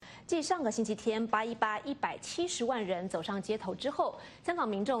继上个星期天818-170万人走上街头之后，香港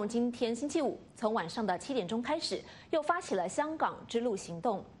民众今天星期五从晚上的7点钟开始，又发起了香港之路行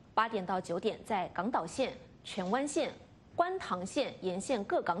动。8点到9点，在港岛线、荃湾线、观塘线沿线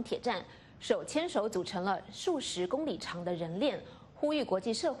各港铁站，手牵手组成了数十公里长的人链，呼吁国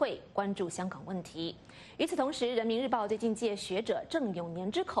际社会关注香港问题。与此同时，《人民日报》最近借学者郑永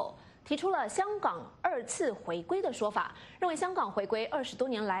年之口，提出了香港2次回归的说法，认为香港回归20多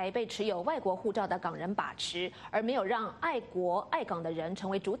年来被持有外国护照的港人把持，而没有让爱国爱港的人成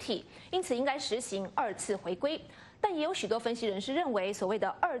为主体，因此应该实行2次回归。但也有许多分析人士认为，所谓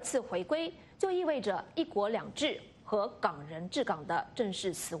的2次回归就意味着1国2制和港人治港的正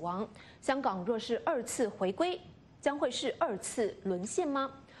式死亡。香港若是2次回归，将会是2次沦陷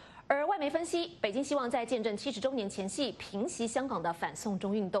吗？而外媒分析，北京希望在见证70周年前夕平息香港的反送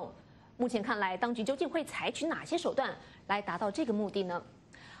中运动。目前看来，当局究竟会采取哪些手段来达到这个目的呢？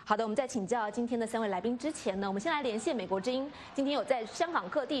好的，我们在请教今天的3位来宾之前呢，我们先来连线美国之音，今天有在香港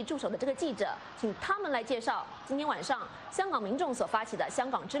各地驻守的这个记者，请他们来介绍今天晚上香港民众所发起的香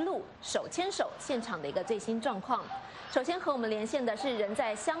港之路手牵手现场的一个最新状况。首先和我们连线的是人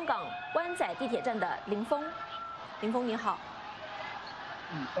在香港湾仔地铁站的林峰，林峰你好。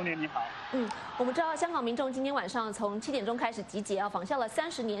丰年你好。我们知道香港民众今天晚上从7点钟开始集结仿效了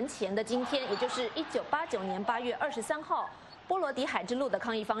30年前的今天，也就是1989年8月23号波罗的海之路的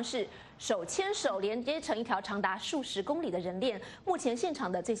抗议方式，手牵手连接成一条长达数十公里的人链。目前现场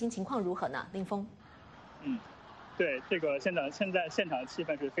的最新情况如何呢？林峰。对，这个现在现场的气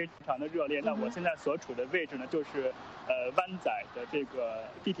氛是非常的热烈。那我现在所处的位置呢，就是湾仔的这个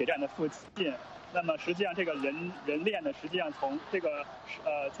地铁站的附近。那么实际上这个人链呢，实际上从这个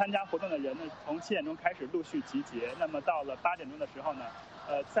参加活动的人呢，从7点钟开始陆续集结。那么到了8点钟的时候呢，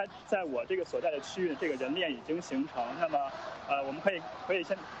在我这个所在的区域，这个人链已经形成。那么我们可以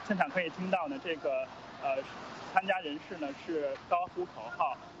现场可以听到呢，这个参加人士呢是高呼口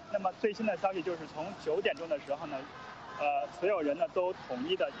号。那么最新的消息就是从9点钟的时候呢，所有人呢都统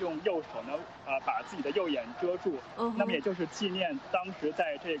一的用右手呢，把自己的右眼遮住。那么也就是纪念当时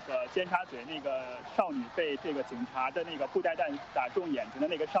在这个尖沙咀那个少女被这个警察的那个布袋弹打中眼睛的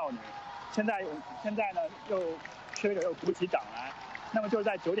那个少女。现在呢示威者又鼓起掌来。那么就是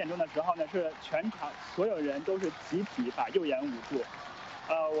在9点钟的时候呢，是全场所有人都是集体把右眼捂住。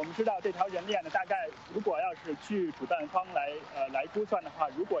我们知道这条人链呢，大概如果要是据主办方来估算的话，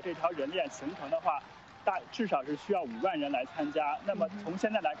如果这条人链形成的话，至少是需要5万人来参加。那么从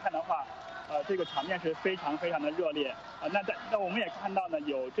现在来看的话，这个场面是非常非常的热烈。那我们也看到呢，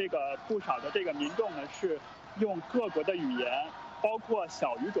有这个不少的这个民众呢是用各国的语言，包括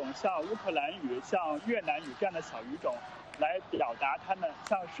小语种，像乌克兰语、像越南语这样的小语种，来表达他们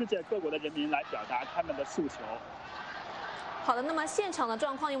向世界各国的人民来表达他们的诉求。好的，那么现场的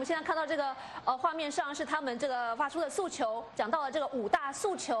状况，我们现在看到这个画面上是他们这个发出的诉求，讲到了这个5大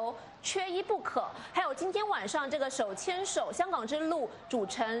诉求缺一不可，还有今天晚上这个手牵手香港之路组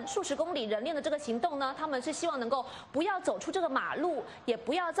成数十公里人链的这个行动呢，他们是希望能够不要走出这个马路，也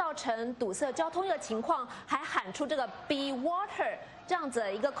不要造成堵塞交通的情况，还喊出这个 Be Water 这样子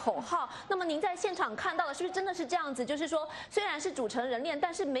的一个口号。那么您在现场看到的是不是真的是这样子？就是说，虽然是组成人链，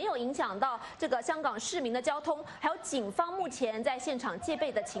但是没有影响到这个香港市民的交通，还有警方目前在现场戒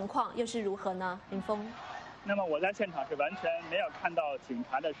备的情况又是如何呢？林峰。那么我在现场是完全没有看到警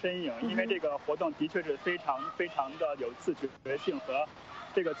察的身影，因为这个活动的确是非常的有自觉性和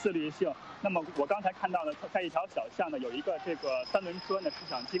这个自律性。那么我刚才看到呢，在一条小巷呢，有一个这个3轮车呢，市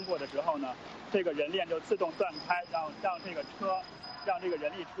场经过的时候呢，这个人链就自动断开，让这个车。让这个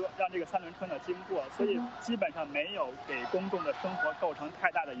人力车，让这个3轮车呢经过，所以基本上没有给公众的生活构成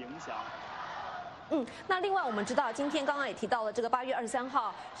太大的影响。那另外我们知道，今天刚刚也提到了这个8月23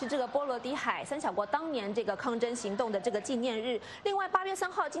号是这个波罗的海三小国当年这个抗争行动的这个纪念日。另外8月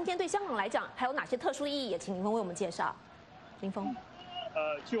3号今天对香港来讲还有哪些特殊意义？也请林峰为我们介绍。林峰。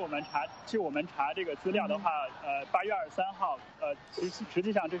据我们查这个资料的话，8月23号，实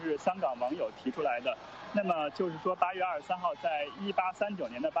际上这是香港网友提出来的。那么就是说，8月23号，在1839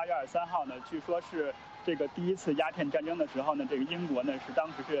年的8月23号呢，据说是这个第1次鸦片战争的时候呢，这个英国呢是当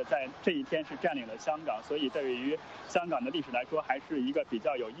时是在这一天是占领了香港，所以对于香港的历史来说，还是一个比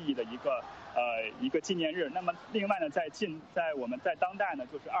较有意义的一个纪念日。那么另外呢，在我们在当代呢，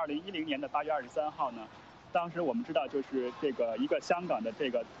就是2010年的8月23号呢。当时我们知道，就是这个一个香港的这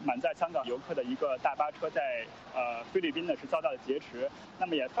个满载香港游客的一个大巴车在菲律宾呢是遭到了劫持，那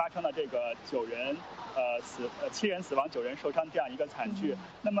么也发生了这个7人死亡9人受伤这样一个惨剧。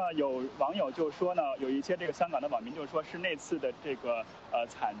那么有网友就说呢，有一些这个香港的网民就说是那次的这个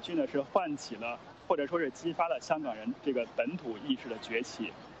惨剧呢是唤起了或者说是激发了香港人这个本土意识的崛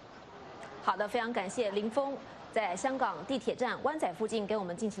起。好的，非常感谢林峰在香港地铁站湾仔附近给我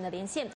们进行的连线。